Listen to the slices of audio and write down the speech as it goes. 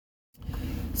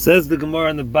Says the Gemara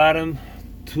on the bottom,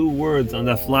 two words on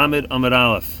the Flamed Amar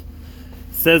Aleph.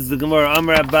 Says the Gemara,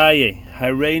 Amar Abaye,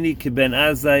 Hareini ki Ben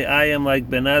Azai, I am like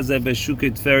Ben Azai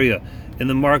Beshuke Tferia, in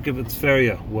the market of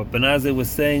Tferia. What Ben Azai was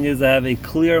saying is, I have a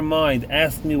clear mind,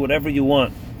 ask me whatever you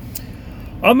want.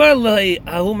 Amar Lahi,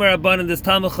 Ahumar Abban, this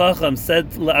Talmud Chacham said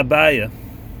Abaye,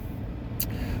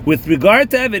 with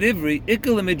regard to Eved Ivri,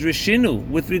 Ikal Midrashinu,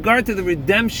 with regard to the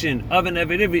redemption of an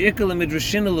Eved Ivri, Ikal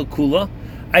Midrashinu Lakula,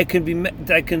 I can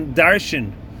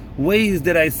darshan ways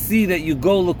that I see that you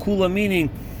go Lakula, meaning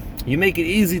you make it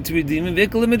easy to redeem him.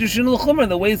 Ikal Midrashinu L'chumra,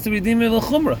 the ways to redeem him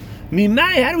L'chumra.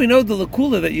 Mimai, how do we know the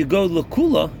Lakula that you go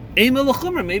Lakula? Eima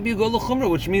L'chumra, maybe you go L'chumra,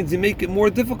 which means you make it more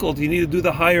difficult. You need to do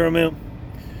the higher amount.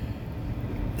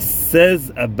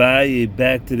 Says Abaye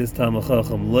back to this Talmud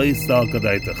Chacham, Lo Yisal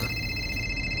Kadaitach.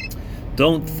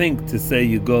 Don't think to say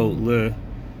you go le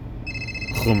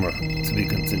chumrah, to be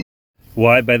continued.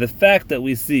 Why? By the fact that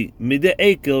we see mideh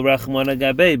ekel rachman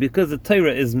agabe, because the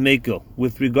Torah is mekel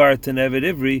with regard to Eved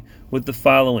Ivri with the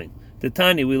following. The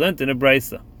Tani, we learned in a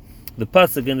brisa. The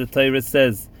pasuk in the Torah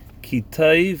says, Ki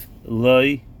taiv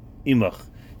loi imach.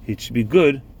 It should be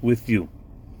good with you.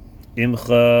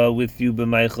 Imcha with you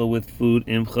b'maicha with food.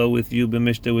 Imcha with you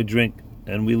b'mishta with drink.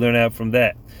 And we learn out from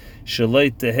that.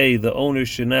 Shalait tehei, the owner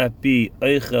should not be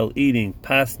eichel, eating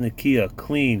pas nekia,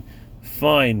 clean,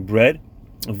 fine bread.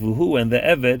 Vuhu, and the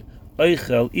eved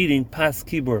eichel, eating pas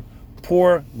kibur,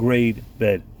 poor grade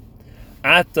bed.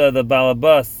 Ata, the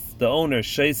balabas, the owner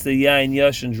sheisa yain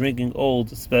yashin, drinking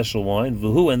old special wine.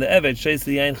 Vuhu, and the eved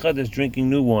sheisa yain chadash, drinking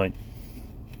new wine.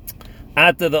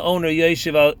 Ata, the owner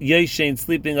yeshin,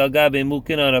 sleeping al gabe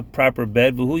mukin, on a proper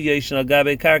bed. Vuhu yeshin al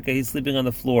gabe karka, he's sleeping on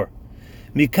the floor.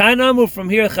 Mikanamu, from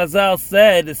here Chazal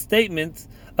said a statement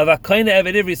of Akaina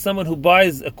Eved Ivri, someone who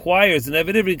acquires an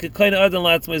Eved Ivri, Kakaina Adan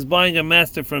Latzma, is buying a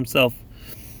master for himself.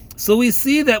 So we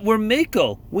see that we're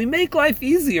makel. We make life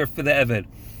easier for the Eved.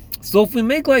 So if we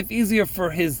make life easier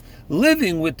for his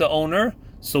living with the owner,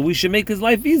 so we should make his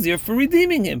life easier for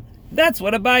redeeming him. That's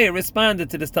what Abaye responded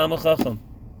to this Talmud Chacham.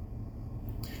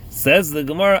 Says the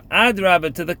Gemara,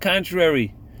 Adrabah, to the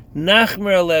contrary.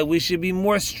 Nachmer, we should be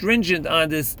more stringent on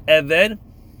this Eved.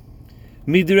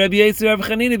 Mid Rabbi Yisrael Rabbi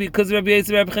Chanina, because Rabbi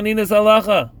Yisrael Rabbi Chanina's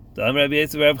halacha. Rabbi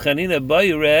Yisrael Rabbi Chanina,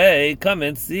 Bayurei, come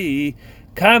and see.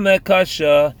 Kama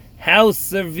kasha, how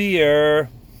severe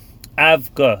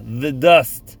Avka, the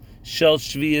dust, shel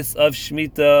shvius of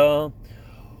Shemitah.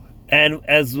 And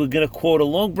as we're going to quote a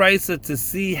long brisa to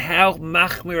see how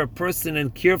machmir a person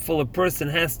and careful a person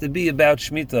has to be about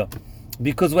Shemitah.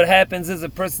 Because what happens is a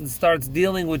person starts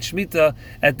dealing with Shemitah,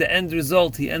 at the end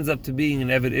result he ends up to being an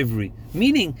Eved Ivri.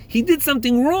 Meaning, he did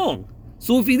something wrong.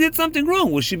 So if he did something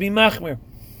wrong, we should be machmir.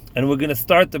 And we're going to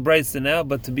start the brisa now,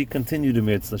 but to be continued in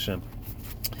Mirz Hashem.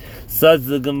 Says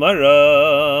the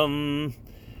Gemara,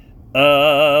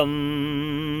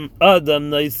 Adam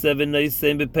Naisevin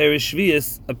Naisem Beperish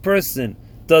Shvius, a person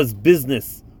does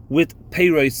business with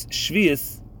Peiros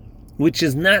Shvius, which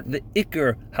is not the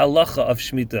Iker halacha of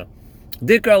Shemitah.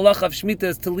 Dikra halacha of Shemitah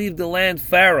is to leave the land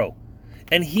fallow,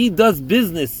 and he does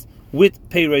business with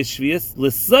Peiros Shvius.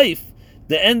 L'seif,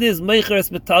 the end is Meicheres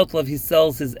Metaltlav, he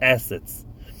sells his assets.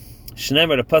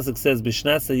 Shnemer, the pasuk says,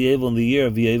 B'shnasa Yevel, in the year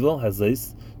of Yevel,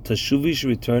 Hazais, Tashuvi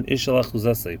should return Ishalach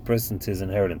Uzasa, a person to his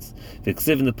inheritance.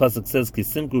 V'ksiv, in the pasuk says,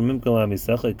 Kisimkru Mimkal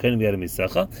HaMisacha, Ekayim Miyad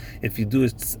HaMisacha, if you do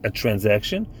a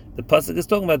transaction, the pasuk is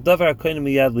talking about Davar HaKayim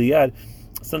Miyad Liyad,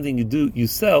 something you do, you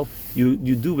sell, you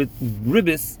do with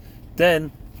ribis.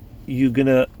 Then you're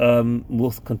gonna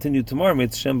we'll continue tomorrow,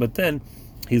 Mitzvah, but then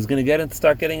he's gonna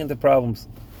start getting into problems.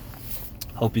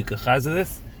 Hope you can chazah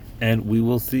this, and we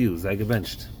will see you. Zayga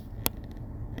benched.